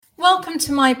Welcome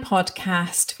to my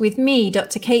podcast with me,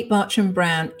 Dr. Kate Bartram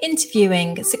Brown,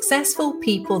 interviewing successful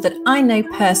people that I know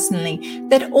personally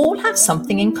that all have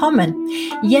something in common.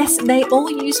 Yes, they all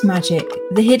use magic,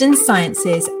 the hidden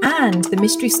sciences, and the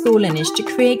mystery school lineage to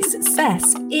create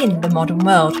success in the modern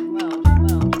world.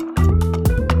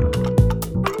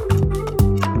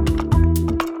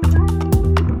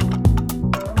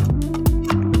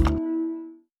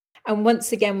 And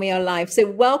once again, we are live. So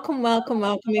welcome.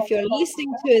 If you're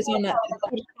listening to us on a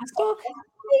podcast, or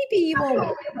maybe you are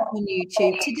on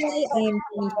YouTube. Today, I am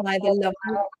joined by the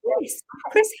lovely Chris.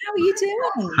 Chris, how are you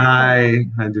doing? Hi,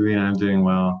 Davina. I'm doing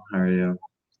well. How are you?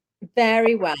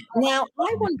 Very well. Now,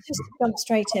 I want to just jump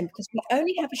straight in because we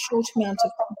only have a short amount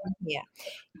of time here.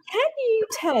 Can you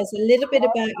tell us a little bit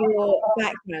about your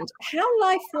background, how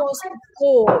life was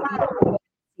before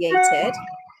you were initiated?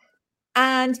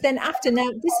 And then after.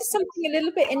 Now, this is something a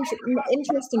little bit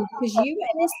interesting because you were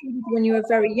initiated when you were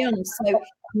very young. So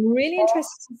I'm really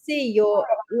interested to see your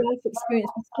life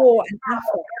experience before and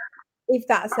after, if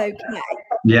that's okay.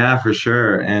 Yeah, for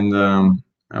sure. And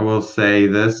I will say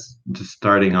this, just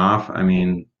starting off,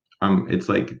 it's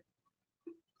like,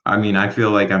 I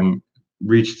feel like I'm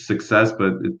reached success,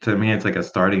 but to me, it's like a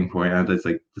starting point. It's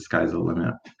like the sky's the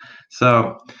limit.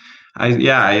 So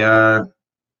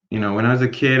when I was a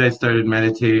kid, I started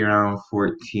meditating around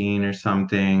 14 or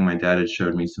something. My dad had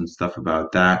showed me some stuff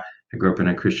about that. I grew up in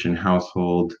a Christian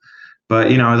household, but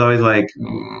I was always like,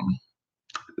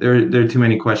 there are too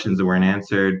many questions that weren't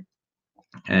answered,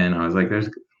 and I was like, there's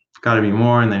got to be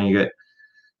more. And then you get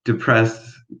depressed,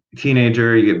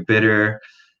 teenager, you get bitter,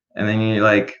 and then you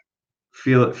like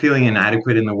feeling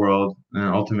inadequate in the world, and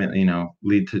ultimately,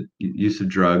 lead to use of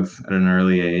drugs at an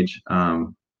early age.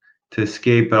 To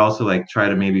escape, but also like try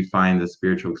to maybe find the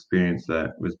spiritual experience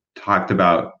that was talked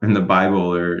about in the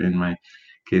Bible, or in my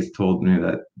case told me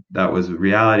that was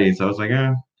reality. And so I was like,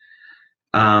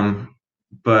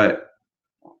 but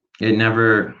it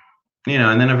never,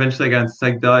 and then eventually I got into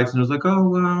psychedelics and I was like,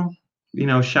 oh,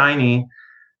 well, shiny.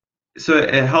 So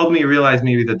it helped me realize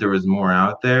maybe that there was more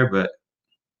out there, but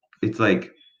it's like,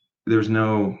 there's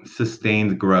no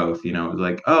sustained growth, it was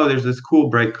like, oh, there's this cool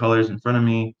bright colors in front of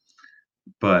me.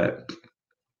 But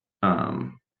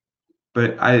so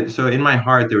in my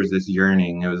heart there was this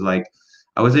yearning. It was like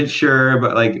I wasn't sure,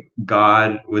 but like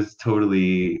God was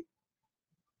totally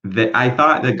that. I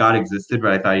thought that God existed,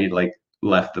 but I thought he'd like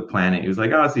left the planet. He was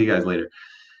like, oh, I'll see you guys later.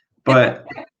 But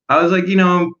I was like,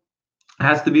 it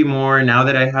has to be more. Now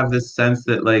that I have this sense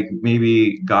that like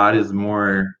maybe God is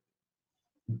more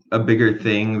a bigger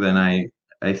thing than I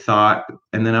thought.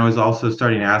 And then I was also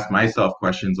starting to ask myself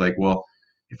questions like, well,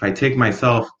 if I take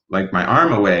myself, like my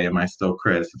arm away, am I still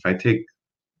Chris? If I take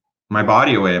my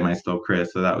body away, am I still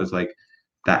Chris? So that was like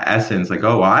that essence, like,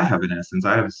 oh, well, I have an essence,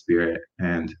 I have a spirit,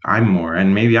 and I'm more,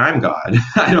 and maybe I'm God.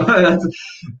 I don't know.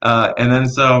 And then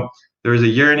so there was a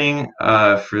yearning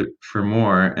for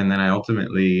more, and then I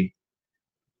ultimately,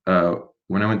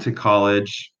 when I went to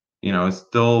college, I was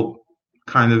still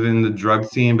kind of in the drug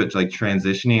scene, but like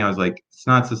transitioning. I was like, it's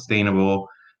not sustainable.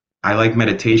 I like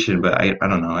meditation, but I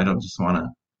don't know. I don't just want to.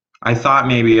 I thought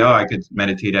maybe, I could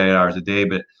meditate 8 hours a day,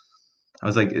 but I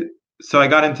was like, so I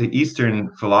got into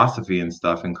Eastern philosophy and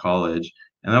stuff in college,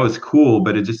 and that was cool,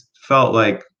 but it just felt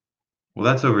like, well,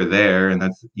 that's over there, and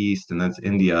that's East, and that's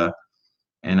India,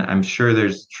 and I'm sure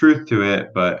there's truth to it,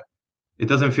 but it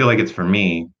doesn't feel like it's for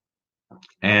me.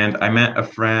 And I met a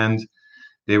friend.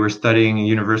 They were studying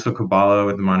Universal Kabbalah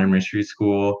with the Modern Mystery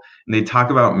School, and they talk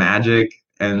about magic,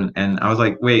 and I was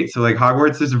like, wait, so like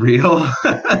Hogwarts is real?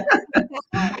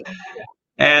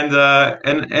 And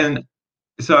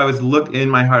so I was in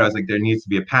my heart, I was like, there needs to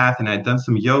be a path. And I'd done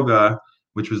some yoga,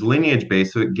 which was lineage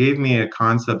based. So it gave me a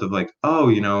concept of like,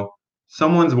 oh,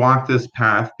 someone's walked this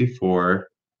path before.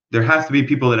 There has to be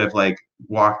people that have like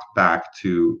walked back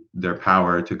to their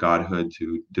power, to godhood,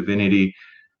 to divinity,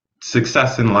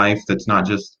 success in life that's not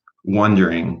just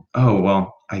wondering, oh,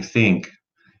 well, I think,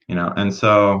 and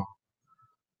so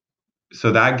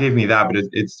that gave me that, but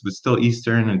it was still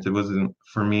Eastern and it wasn't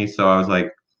for me. So I was like,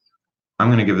 I'm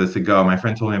going to give this a go. My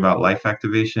friend told me about life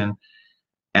activation,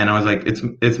 and I was like,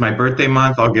 it's my birthday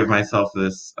month. I'll give myself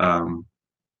this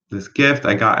gift.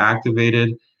 I got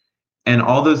activated, and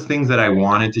all those things that I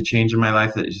wanted to change in my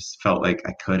life that just felt like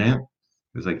I couldn't.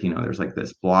 It was like, there's like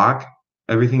this block.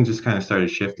 Everything just kind of started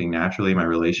shifting naturally. My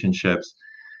relationships,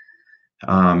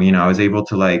 I was able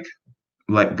to like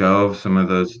let go of some of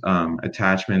those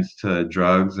attachments to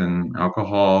drugs and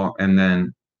alcohol, and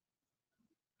then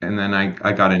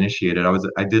I got initiated.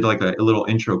 I did like a little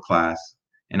intro class,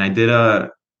 and I did a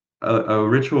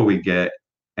ritual we get,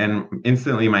 and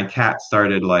instantly my cat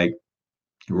started like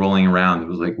rolling around. It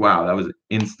was like, wow, that was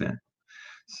instant.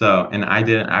 So, and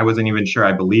I wasn't even sure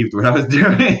I believed what I was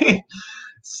doing.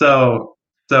 so,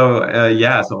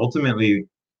 yeah, so ultimately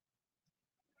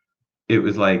it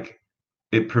was like,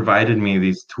 it provided me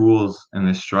these tools and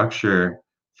this structure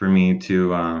for me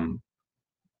to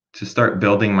start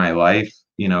building my life,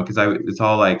 because it's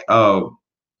all like, oh,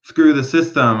 screw the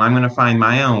system, I'm going to find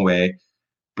my own way.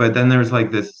 But then there's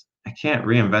like this, I can't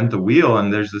reinvent the wheel,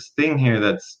 and there's this thing here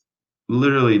that's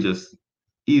literally just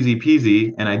easy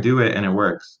peasy, and I do it and it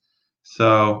works.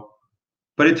 So,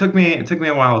 but it took me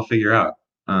a while to figure out.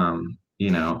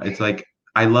 It's like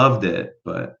I loved it,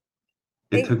 but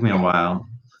it took me a while.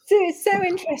 So it's so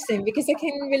interesting because I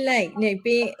can relate,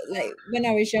 being like when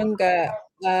I was younger,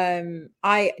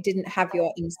 I didn't have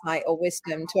your insight or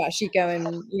wisdom to actually go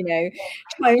and,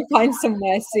 try and find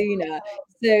somewhere sooner.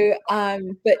 So,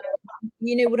 but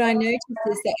what I noticed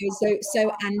is that I was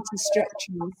so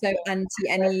anti-structure and so anti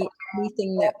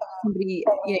anything that somebody,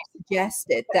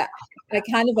 suggested, that I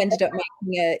kind of ended up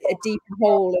making a deeper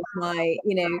hole of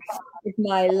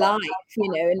my life,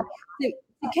 and so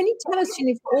can you tell us,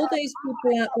 for all those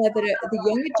people out there that are the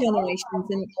younger generations,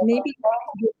 and maybe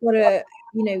you've got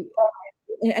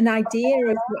an idea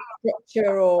of what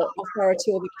structure or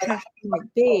authority or the path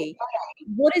might be,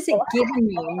 what is it giving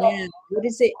you now? What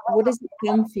is it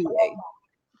done for you?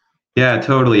 Yeah,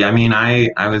 totally. I mean,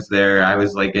 I was there. I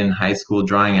was like in high school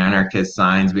drawing anarchist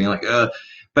signs, being like, ugh.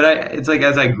 But it's like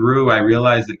as I grew, I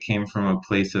realized it came from a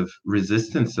place of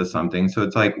resistance to something. So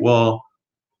it's like, well,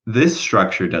 this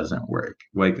structure doesn't work.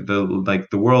 Like the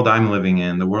world I'm living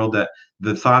in,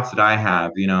 the thoughts that I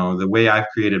have, the way I've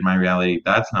created my reality,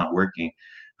 that's not working.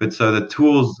 But so the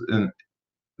tools and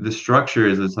the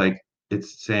structures, it's like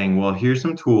it's saying, well, here's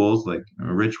some tools like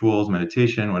rituals,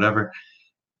 meditation, whatever.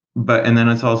 But and then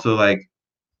it's also like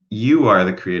you are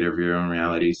the creator of your own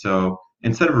reality. So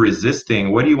instead of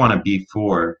resisting, what do you want to be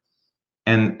for?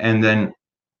 And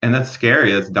that's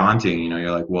scary. That's daunting.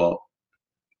 You're like, well,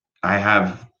 I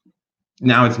have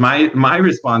now it's my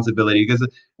responsibility, because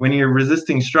when you're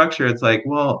resisting structure, it's like,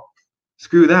 well,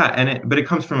 screw that. But it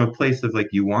comes from a place of like,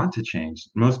 you want to change.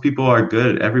 Most people are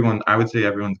good. Everyone, I would say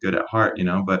everyone's good at heart,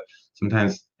 but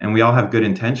sometimes, and we all have good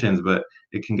intentions, but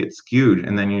it can get skewed.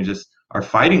 And then you just are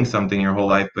fighting something your whole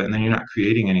life, but and then you're not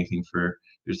creating anything for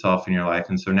yourself in your life.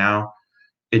 And so now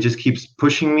it just keeps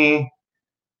pushing me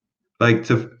like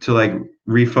to like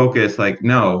refocus, like,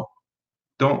 no,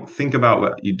 don't think about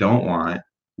what you don't want.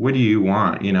 What do you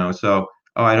want? So,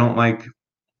 oh, I don't like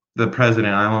the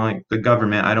president. I don't like the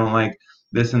government. I don't like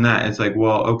this and that. It's like,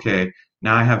 well, okay,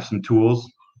 now I have some tools,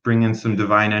 bring in some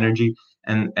divine energy,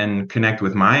 and connect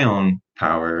with my own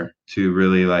power to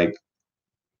really like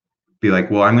be like,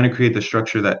 well, I'm going to create the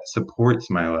structure that supports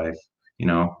my life.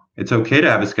 It's okay to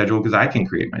have a schedule because I can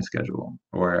create my schedule,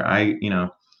 or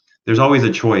there's always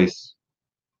a choice.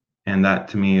 And that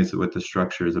to me is what the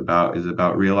structure is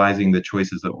about realizing the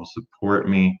choices that will support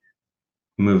me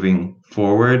moving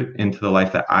forward into the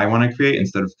life that I want to create,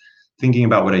 instead of thinking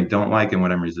about what I don't like and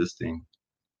what I'm resisting.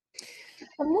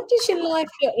 And what does your life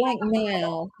look like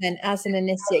now then as an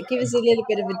initiate? Give us a little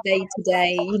bit of a day to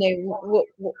day,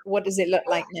 what does it look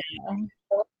like now?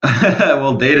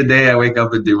 Well, day to day, I wake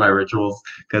up and do my rituals,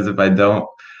 because if I don't,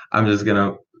 I'm just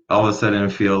gonna all of a sudden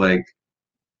feel like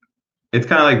it's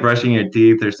kind of like brushing your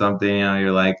teeth or something.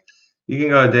 You're like, you can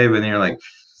go a day, but then you're like,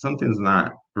 something's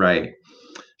not right.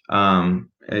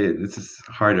 It's just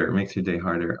harder. It makes your day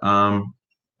harder.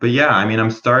 But yeah, I mean,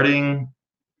 I'm starting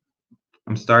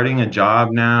a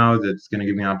job now that's going to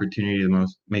give me an opportunity to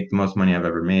make the most money I've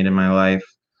ever made in my life.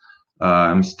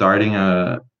 I'm starting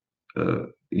a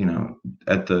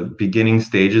at the beginning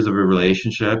stages of a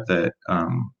relationship that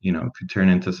could turn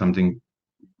into something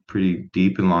pretty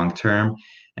deep and long term.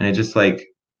 And it's like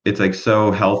so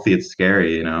healthy, it's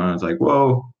scary, it's like,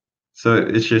 whoa. So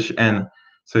it's just, and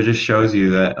so it just shows you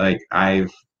that like I've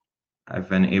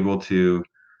been able to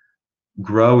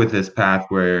grow with this path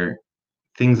where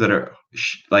things that are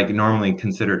like normally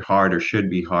considered hard or should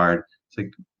be hard, it's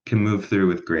like can move through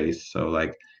with grace. So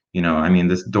like, I mean,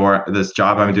 this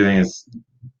job I'm doing is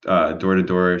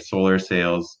door-to-door solar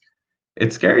sales.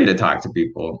 It's scary to talk to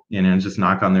people, just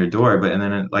knock on their door, but and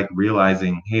then like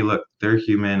realizing, hey, look, they're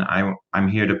human. I'm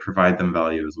here to provide them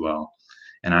value as well,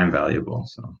 and I'm valuable.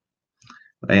 So,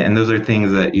 and those are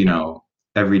things that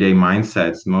everyday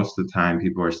mindsets. Most of the time,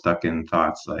 people are stuck in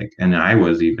thoughts like, and I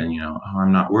was even, oh,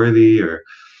 I'm not worthy, or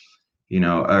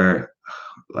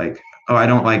like, oh, I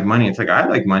don't like money. It's like, I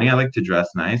like money. I like to dress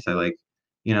nice. I like,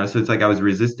 so it's like I was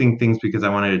resisting things because I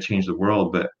wanted to change the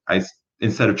world, but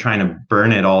instead of trying to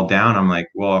burn it all down, I'm like,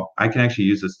 well, I can actually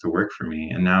use this to work for me.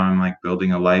 And now I'm like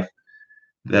building a life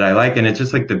that I like, and it's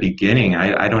just like the beginning.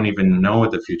 I don't even know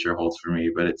what the future holds for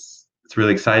me, but it's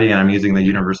really exciting. And I'm using the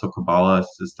Universal Kabbalah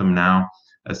system now,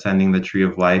 ascending the tree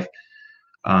of life,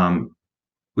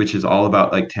 which is all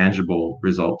about like tangible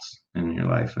results in your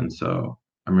life. And so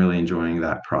I'm really enjoying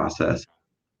that process.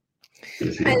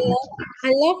 I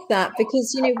love that,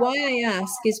 because why I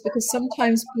ask is because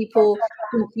sometimes people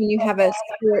think when you have a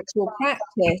spiritual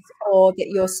practice or that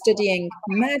you're studying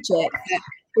magic, that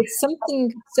it's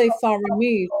something so far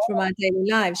removed from our daily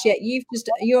lives. Yet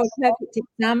you're a perfect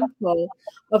example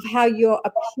of how you're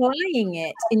applying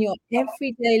it in your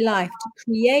everyday life to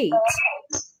create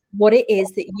what it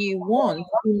is that you want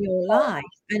in your life.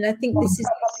 And I think this is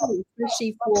key,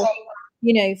 especially for for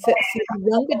the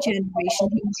younger generation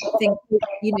who think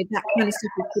that kind of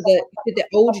stuff is for the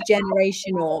older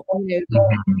generation, or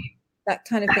that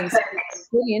kind of thing. So it's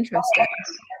really interesting.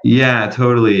 Yeah,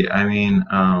 totally. I mean,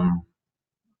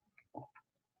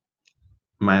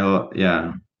 my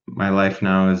life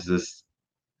now is just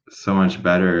so much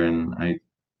better, and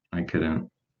I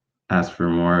couldn't ask for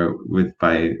more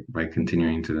by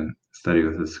continuing to study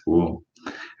with this school,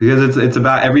 because it's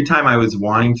about every time I was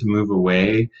wanting to move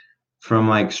away from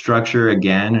like structure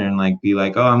again and like be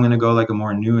like, oh, I'm gonna go like a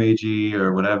more new agey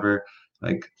or whatever,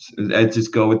 like I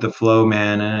just go with the flow,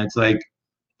 man. And it's like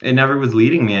it never was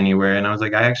leading me anywhere, and I was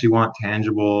like, I actually want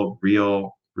tangible,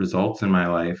 real results in my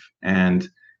life. And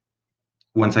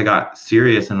once I got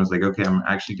serious and was like, okay, I'm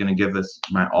actually gonna give this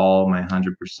my all, my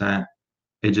 100%,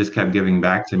 it just kept giving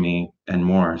back to me and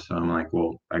more. So I'm like,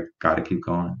 well, I gotta keep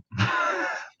going.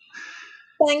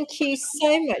 Thank you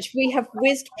so much. We have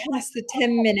whizzed past the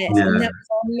 10 minutes, Yeah. and that was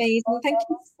amazing. Thank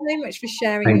you so much for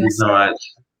sharing Thank your you so much.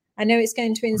 I know it's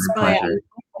going to inspire a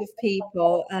lot of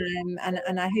people,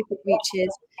 and I hope it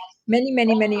reaches many,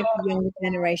 many, many of the younger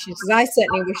generations, because I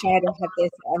certainly wish I'd have had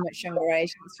this at a much younger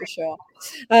age, that's for sure.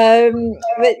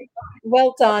 But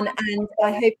well done, and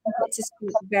I hope you get to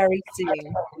speak very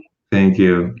soon. Thank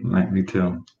you. Me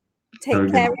too.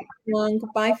 Take care, everyone.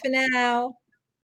 Goodbye for now.